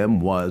of them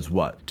was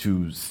what?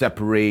 To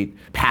separate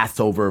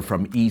Passover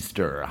from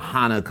Easter,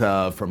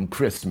 Hanukkah from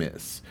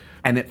Christmas.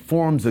 And it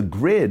forms a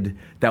grid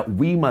that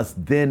we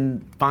must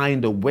then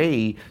find a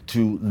way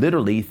to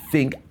literally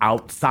think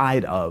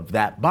outside of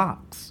that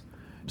box.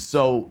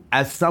 So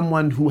as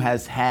someone who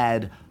has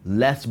had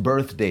less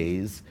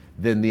birthdays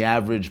than the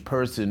average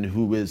person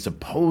who is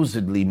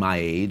supposedly my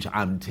age.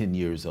 I'm 10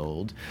 years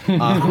old. You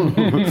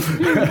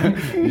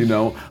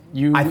know,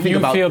 I think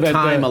about feel that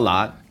time the a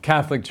lot.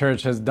 Catholic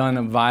Church has done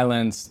a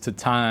violence to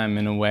time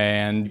in a way,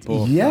 and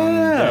people from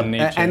Yeah, their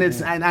nature.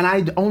 and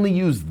I only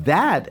use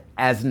that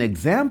as an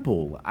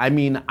example. I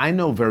mean, I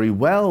know very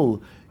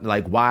well,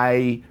 like,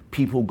 why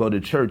people go to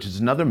church. It's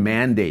another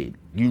mandate.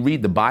 You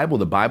read the Bible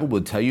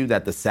will tell you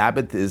that the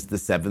Sabbath is the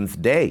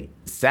seventh day,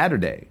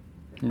 Saturday.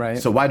 Right.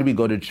 So why do we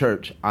go to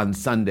church on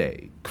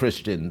Sunday,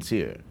 Christians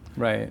here?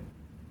 Right.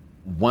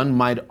 One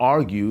might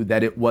argue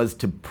that it was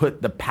to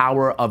put the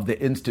power of the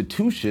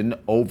institution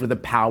over the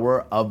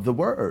power of the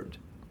word.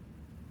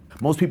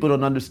 Most people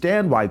don't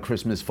understand why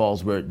Christmas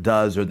falls where it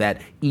does, or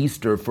that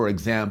Easter, for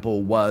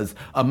example, was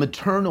a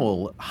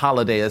maternal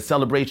holiday, a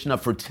celebration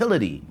of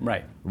fertility.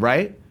 Right.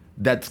 Right?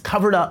 That's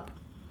covered up.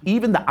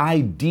 Even the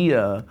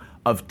idea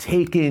of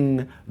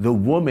taking the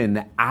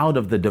woman out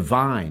of the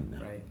divine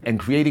and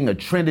creating a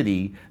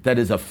trinity that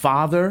is a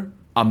father,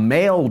 a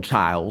male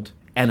child,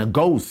 and a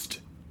ghost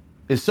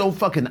is so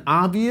fucking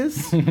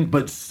obvious,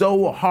 but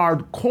so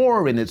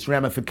hardcore in its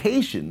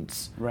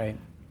ramifications. Right.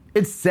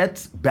 It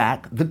sets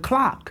back the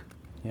clock.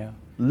 Yeah.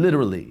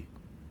 Literally.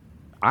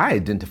 I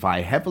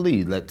identify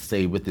heavily, let's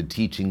say, with the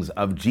teachings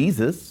of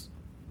Jesus.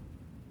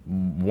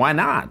 Why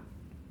not?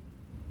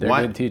 They're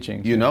good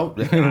teachings. You know,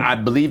 I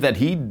believe that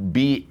he'd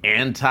be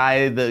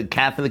anti the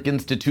Catholic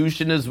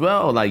institution as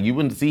well. Like, you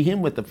wouldn't see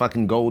him with the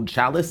fucking gold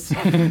chalice.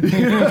 No.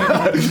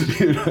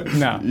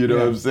 You know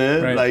what I'm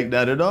saying? Right. Like,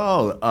 not at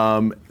all.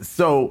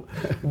 So,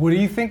 what do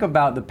you think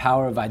about the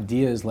power of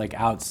ideas, like,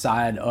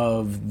 outside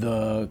of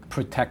the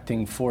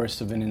protecting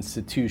force of an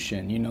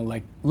institution? You know,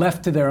 like,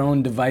 left to their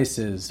own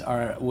devices,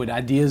 would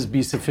ideas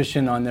be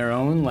sufficient on their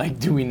own? Like,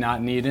 do we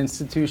not need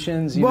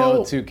institutions, you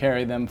know, to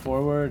carry them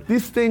forward?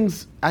 These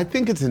things, I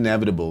think it's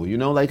inevitable. You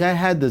know, like, I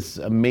had this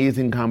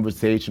amazing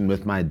conversation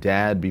with my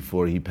dad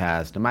before he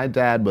passed. And my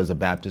dad was a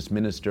Baptist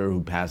minister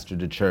who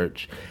pastored a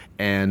church.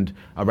 And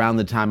around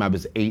the time I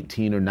was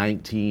 18 or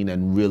 19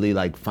 and really,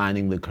 like,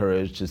 finding the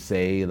courage to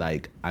say,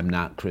 like, I'm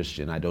not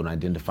Christian, I don't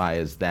identify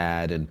as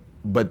that,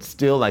 but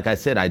still, like I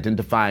said,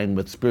 identifying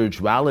with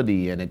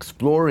spirituality and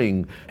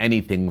exploring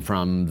anything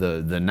from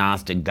the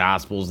Gnostic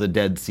Gospels, the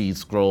Dead Sea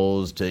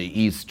Scrolls, to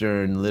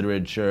Eastern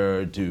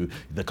literature, to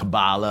the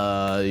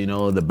Kabbalah, you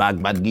know, the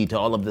Bhagavad Gita,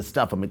 all of this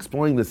stuff. I'm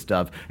exploring this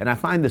stuff. And I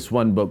find this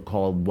one book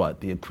called,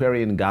 The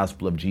Aquarian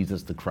Gospel of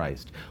Jesus the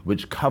Christ,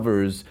 which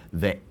covers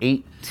the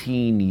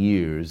 18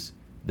 years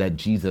that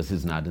Jesus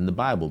is not in the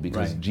Bible,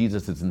 because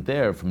Jesus isn't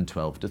there from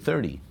 12 to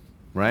 30,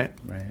 right?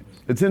 Right.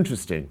 It's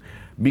interesting.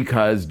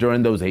 Because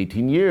during those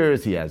 18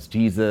 years, he has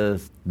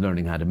Jesus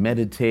learning how to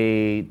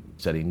meditate,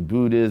 studying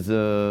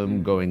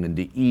Buddhism, going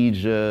into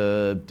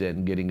Egypt,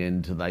 and getting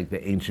into, like,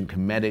 the ancient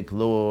Kemetic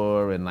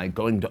lore, and, like,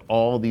 going to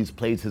all these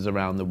places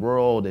around the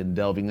world and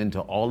delving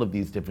into all of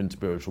these different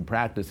spiritual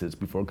practices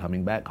before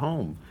coming back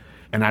home.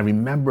 And I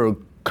remember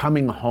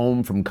coming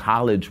home from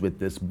college with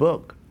this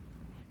book.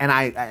 And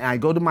I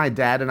go to my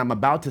dad, and I'm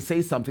about to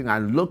say something. I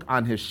look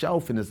on his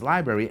shelf in his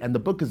library, and the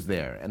book is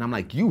there. And I'm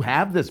like, "You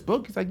have this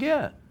book?" He's like,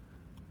 "Yeah."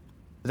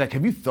 I was like,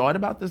 "Have you thought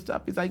about this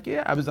stuff?" He's like,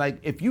 "Yeah." I was like,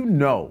 if you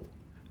know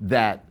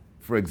that,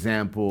 for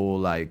example,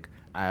 like,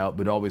 I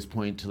would always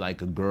point to,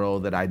 like, a girl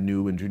that I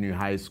knew in junior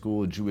high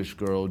school, a Jewish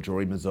girl,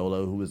 Jory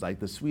Mazzola, who was, like,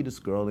 the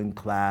sweetest girl in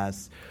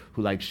class,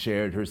 who, like,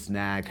 shared her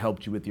snack,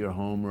 helped you with your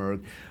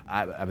homework.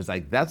 I was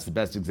like, that's the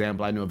best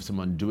example I know of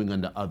someone doing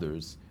unto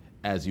others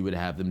as you would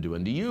have them do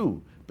unto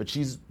you. But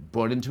she's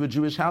born into a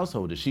Jewish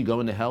household. Is she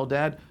going to hell,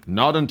 Dad?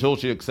 Not until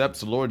she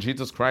accepts the Lord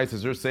Jesus Christ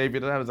as her Savior.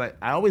 And I was like,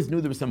 I always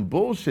knew there was some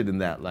bullshit in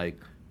that. Like,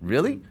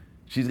 really?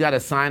 She's got a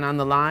sign on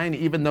the line,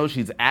 even though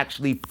she's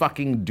actually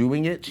fucking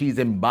doing it. She's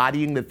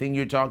embodying the thing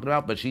you're talking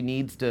about, but she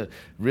needs to,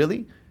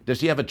 really? Does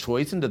she have a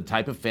choice in the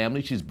type of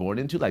family she's born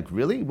into? Like,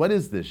 really? What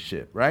is this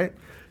shit, right?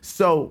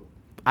 So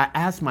I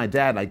asked my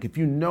dad, like, if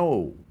you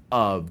know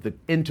of the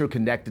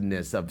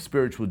interconnectedness of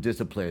spiritual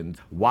disciplines,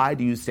 why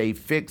do you say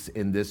fix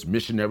in this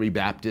missionary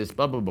Baptist,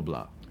 blah, blah, blah,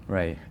 blah?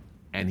 Right.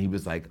 And he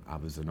was like, I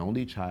was an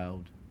only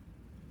child.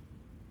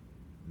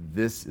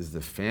 This is the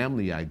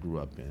family I grew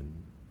up in.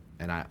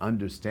 And I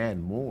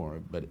understand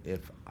more, but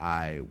if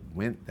I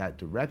went that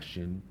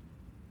direction,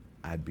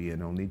 I'd be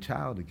an only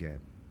child again.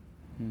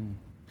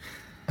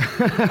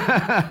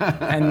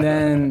 and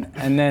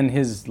then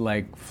his,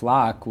 like,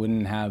 flock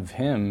wouldn't have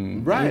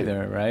him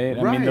either, right?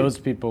 I mean, those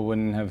people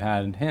wouldn't have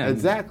had him.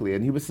 Exactly,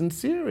 and he was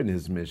sincere in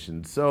his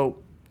mission. So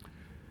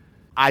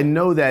I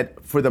know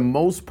that for the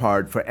most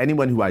part, for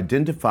anyone who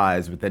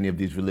identifies with any of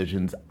these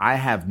religions, I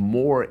have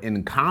more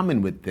in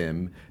common with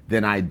them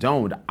than I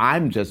don't.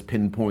 I'm just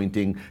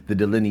pinpointing the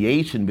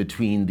delineation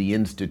between the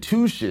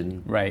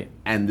institution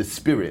and the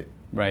spirit.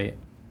 Right.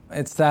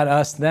 It's that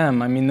us,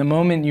 them. I mean, the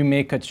moment you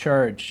make a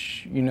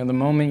church, you know, the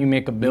moment you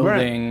make a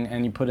building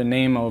and you put a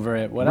name over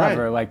it,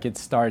 whatever, like, it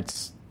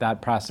starts,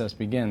 that process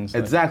begins.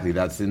 Exactly.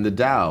 That's in the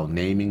Tao.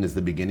 Naming is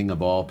the beginning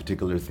of all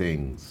particular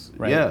things.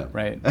 Right. Yeah.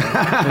 Right. The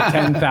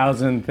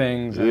 10,000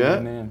 things and the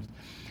names.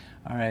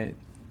 All right.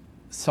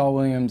 Saul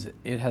Williams,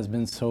 it has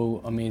been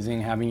so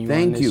amazing having you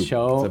Thank on this you.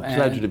 show. It's a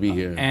pleasure to be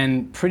here.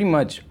 And pretty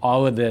much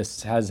all of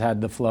this has had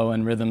the flow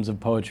and rhythms of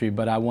poetry,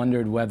 but I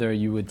wondered whether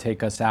you would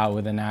take us out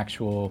with an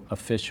actual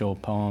official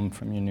poem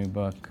from your new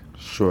book.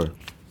 Sure.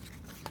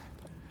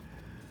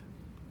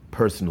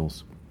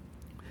 Personals.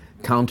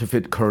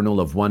 Counterfeit colonel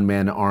of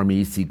one-man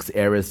army seeks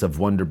heiress of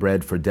wonder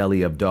bread for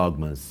deli of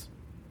dogmas.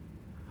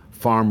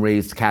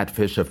 Farm-raised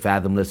catfish of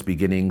fathomless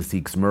beginning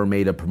seeks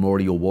mermaid of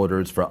primordial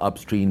waters for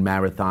upstream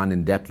marathon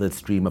in depthless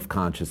stream of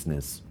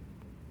consciousness.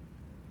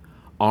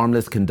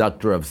 Armless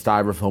conductor of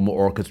styrofoam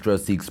orchestra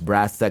seeks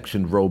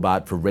brass-sectioned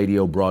robot for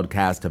radio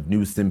broadcast of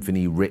new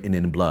symphony written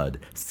in blood,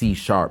 C#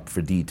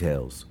 for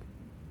details.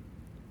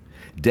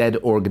 Dead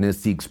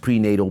organist seeks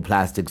prenatal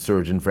plastic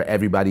surgeon for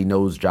everybody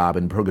knows job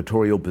in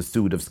purgatorial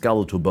pursuit of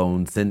skeletal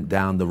bones sent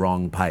down the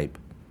wrong pipe.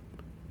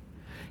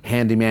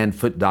 Handyman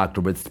foot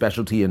doctor with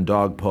specialty in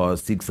dog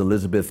paws seeks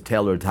Elizabeth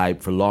Taylor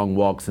type for long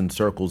walks in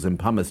circles and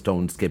pumice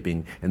stone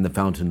skipping in the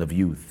fountain of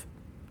youth.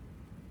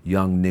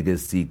 Young nigga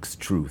seeks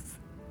truth.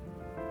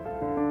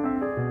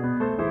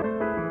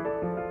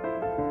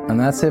 And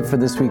that's it for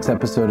this week's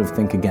episode of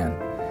Think Again.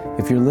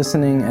 If you're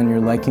listening and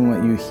you're liking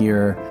what you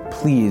hear,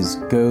 please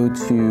go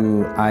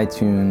to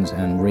iTunes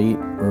and rate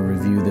or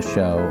review the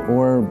show,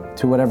 or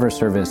to whatever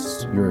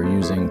service you're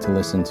using to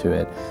listen to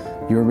it.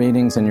 Your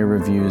ratings and your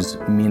reviews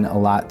mean a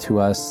lot to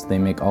us. They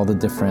make all the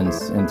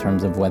difference in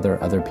terms of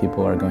whether other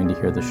people are going to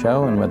hear the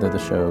show and whether the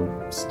show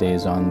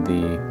stays on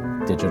the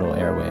digital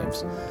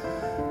airwaves.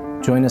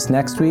 Join us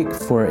next week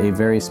for a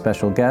very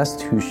special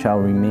guest who shall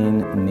remain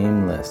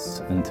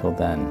nameless until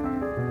then.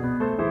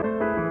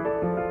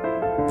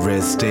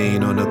 Red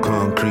stain on the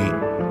concrete,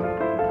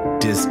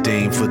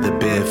 disdain for the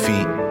bare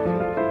feet.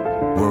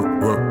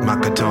 Work, work,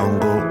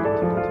 makatongo,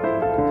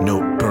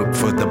 no perk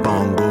for the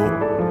bongo.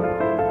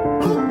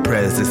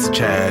 Prez is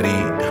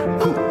charity,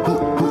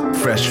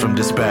 fresh from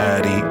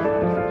disparity.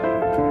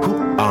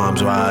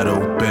 Arms wide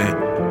open,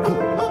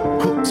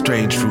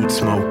 strange fruit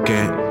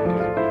smoking.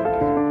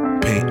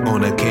 Paint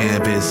on a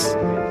canvas,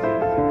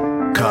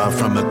 carved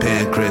from a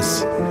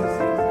pancreas.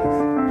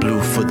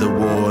 Blue for the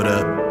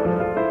water,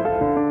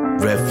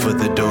 red for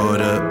the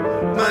daughter.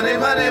 Money,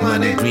 money,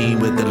 money. Green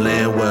where the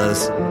land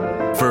was.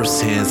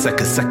 First hand,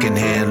 second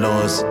hand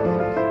laws.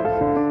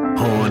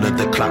 Horn of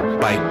the clock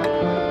bike.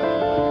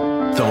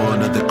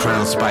 Thorn of the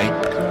crown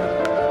spike.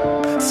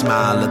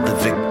 Smile of the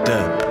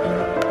victor.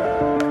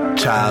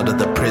 Child of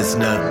the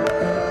prisoner.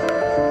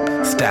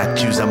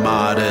 Statues are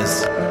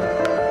martyrs.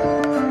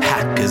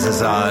 Hackers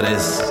as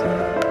artists.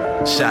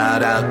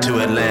 Shout out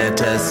to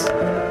Atlantis.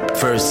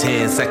 First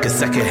hand,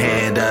 second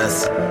hand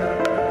us.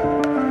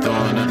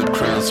 Thorn of the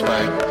crown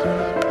spike,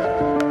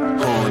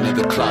 horn of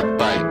the clock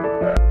bite.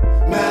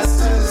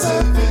 Masters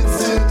of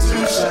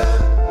institution,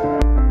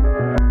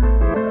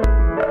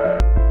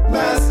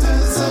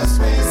 masters of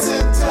space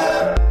and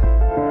time,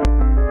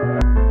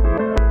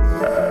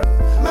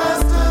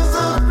 masters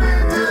of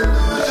great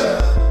delusion,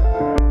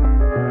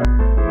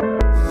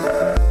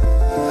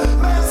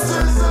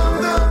 masters of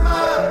the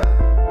mind.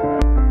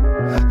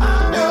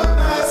 I'm your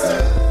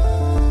master,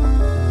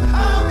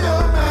 I'm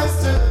your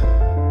master.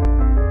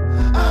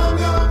 I'm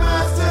your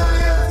master,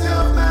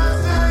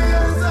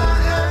 yes, I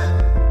am.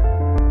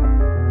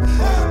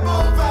 And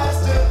more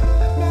faster,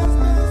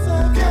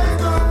 can't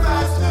go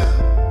faster.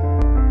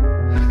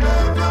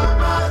 And your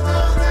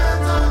master's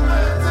hands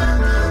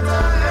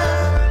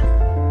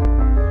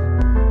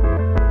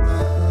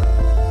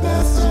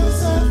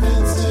masters of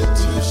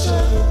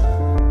institution,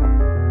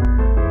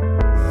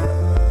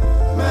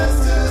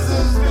 masters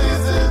of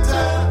space and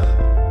time,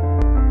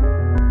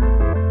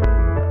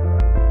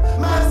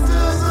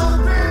 masters of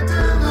great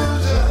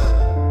delusion,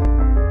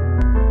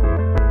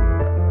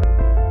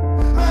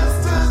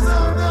 masters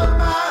of the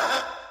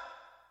mind.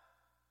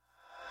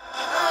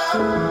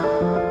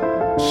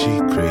 She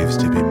craves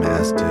to be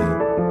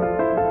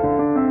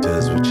mastered,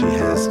 does what she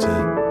has to.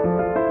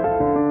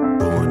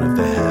 Born of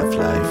the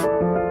half-life,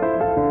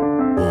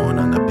 born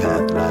on the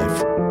path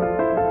life.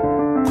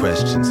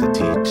 Questions the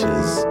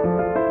teachers,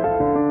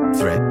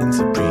 threatens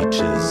the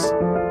preachers.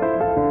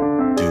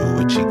 Do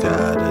what you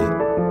gotta,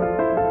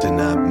 do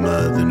not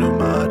mother no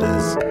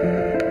martyrs.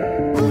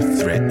 Who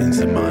threatens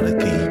the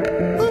monarchy?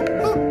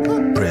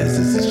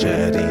 Presence is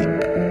jetty.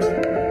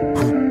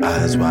 Who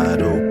eyes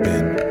wide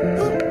open?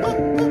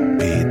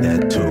 Paid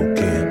that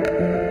token.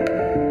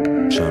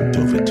 Jumped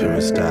over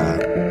turnstile.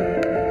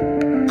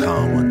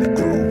 Calm on the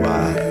grew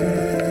wide.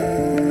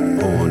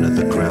 Horn of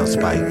the ground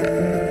spike.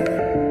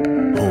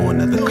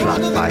 Horn of the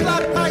clock bite.